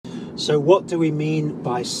So what do we mean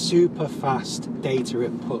by super fast data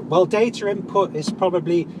input? Well, data input is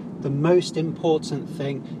probably the most important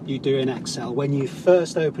thing you do in Excel. When you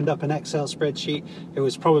first opened up an Excel spreadsheet, it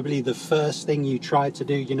was probably the first thing you tried to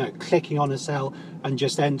do, you know, clicking on a cell and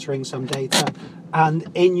just entering some data. And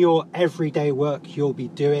in your everyday work, you'll be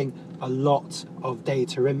doing a lot of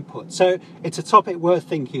data input. So it's a topic worth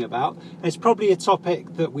thinking about. And it's probably a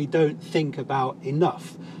topic that we don't think about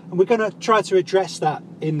enough. And we're going to try to address that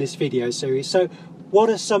in this video series. So what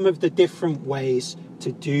are some of the different ways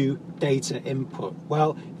to do data input?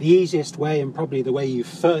 Well, the easiest way, and probably the way you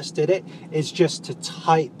first did it, is just to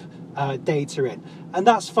type data in. And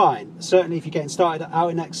that's fine. Certainly if you're getting started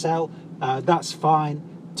out in Excel, that's fine,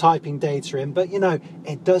 typing data in. But you know,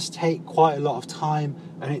 it does take quite a lot of time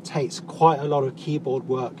and it takes quite a lot of keyboard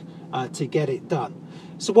work to get it done.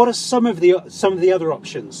 So what are some of the other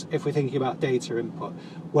options if we're thinking about data input?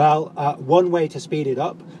 Well, one way to speed it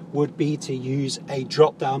up would be to use a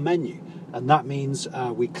drop-down menu. And that means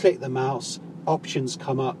we click the mouse, options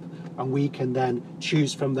come up, and we can then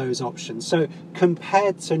choose from those options. So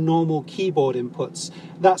compared to normal keyboard inputs,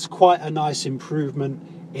 that's quite a nice improvement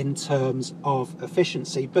in terms of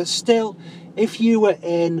efficiency. But still, if you were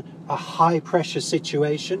in a high pressure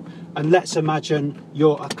situation, and let's imagine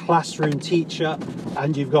you're a classroom teacher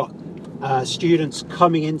and you've got students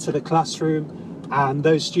coming into the classroom and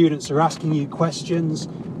those students are asking you questions,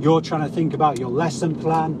 you're trying to think about your lesson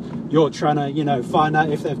plan, you're trying to, you know, find out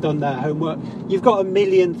if they've done their homework, you've got a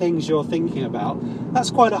million things you're thinking about. That's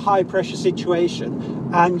quite a high pressure situation,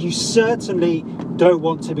 and you certainly don't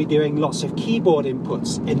want to be doing lots of keyboard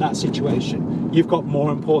inputs in that situation. You've got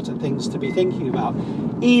more important things to be thinking about.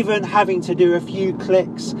 Even having to do a few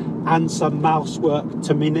clicks and some mouse work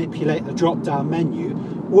to manipulate a drop-down menu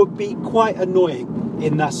would be quite annoying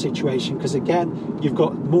in that situation, because again, you've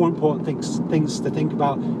got more important things to think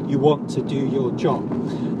about. You want to do your job.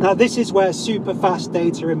 Now, this is where super fast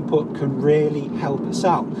data input can really help us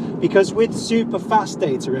out, because with super fast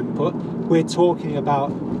data input, we're talking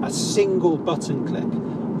about a single button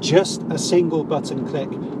click, just a single button click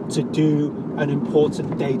to do an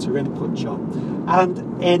important data input job.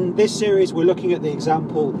 And in this series, we're looking at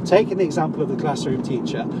taking the example of the classroom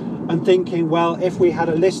teacher and thinking, well, if we had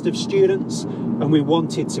a list of students and we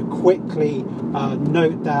wanted to quickly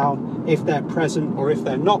note down if they're present or if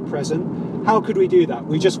they're not present, how could we do that?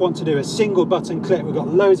 We just want to do a single button click. We've got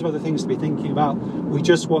loads of other things to be thinking about. We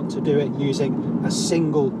just want to do it using a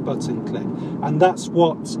single button click. And that's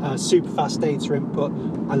what super fast data input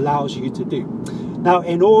allows you to do. Now,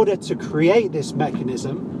 in order to create this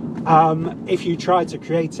mechanism, if you try to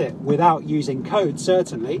create it without using code,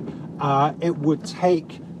 certainly, it would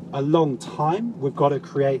take a long time. We've got to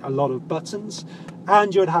create a lot of buttons,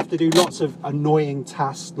 and you'd have to do lots of annoying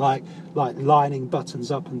tasks like lining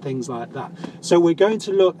buttons up and things like that. So we're going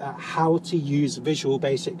to look at how to use Visual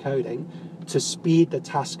Basic Coding to speed the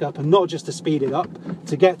task up, and not just to speed it up,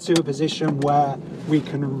 to get to a position where we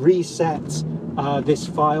can reset this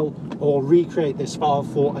file or recreate this file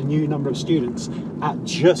for a new number of students at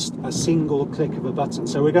just a single click of a button.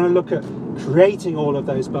 So we're going to look at creating all of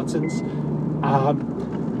those buttons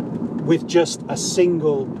with just a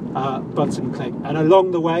single button click. And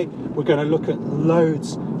along the way, we're going to look at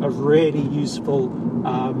loads of really useful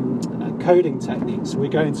coding techniques. We're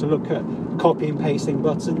going to look at copy and pasting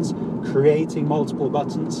buttons, creating multiple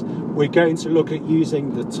buttons. We're going to look at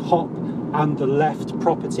using the top and the left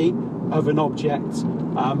property of an object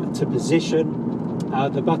to position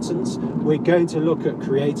the buttons. We're going to look at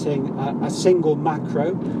creating a single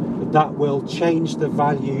macro that will change the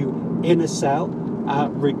value in a cell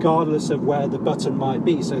regardless of where the button might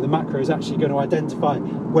be. So the macro is actually going to identify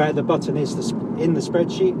where the button is in the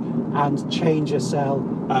spreadsheet and change a cell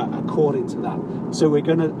according to that. So we're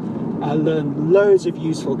going to learn loads of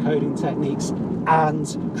useful coding techniques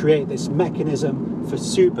and create this mechanism for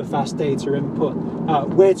super fast data input.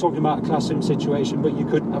 We're talking about a classroom situation, but you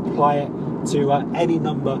could apply it to any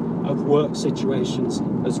number of work situations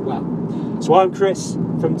as well. So I'm Chris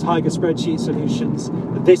from Tiger Spreadsheet Solutions.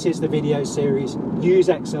 This is the video series, Use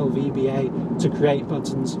Excel VBA to create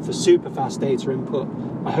buttons for super fast data input.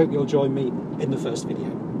 I hope you'll join me in the first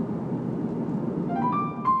video.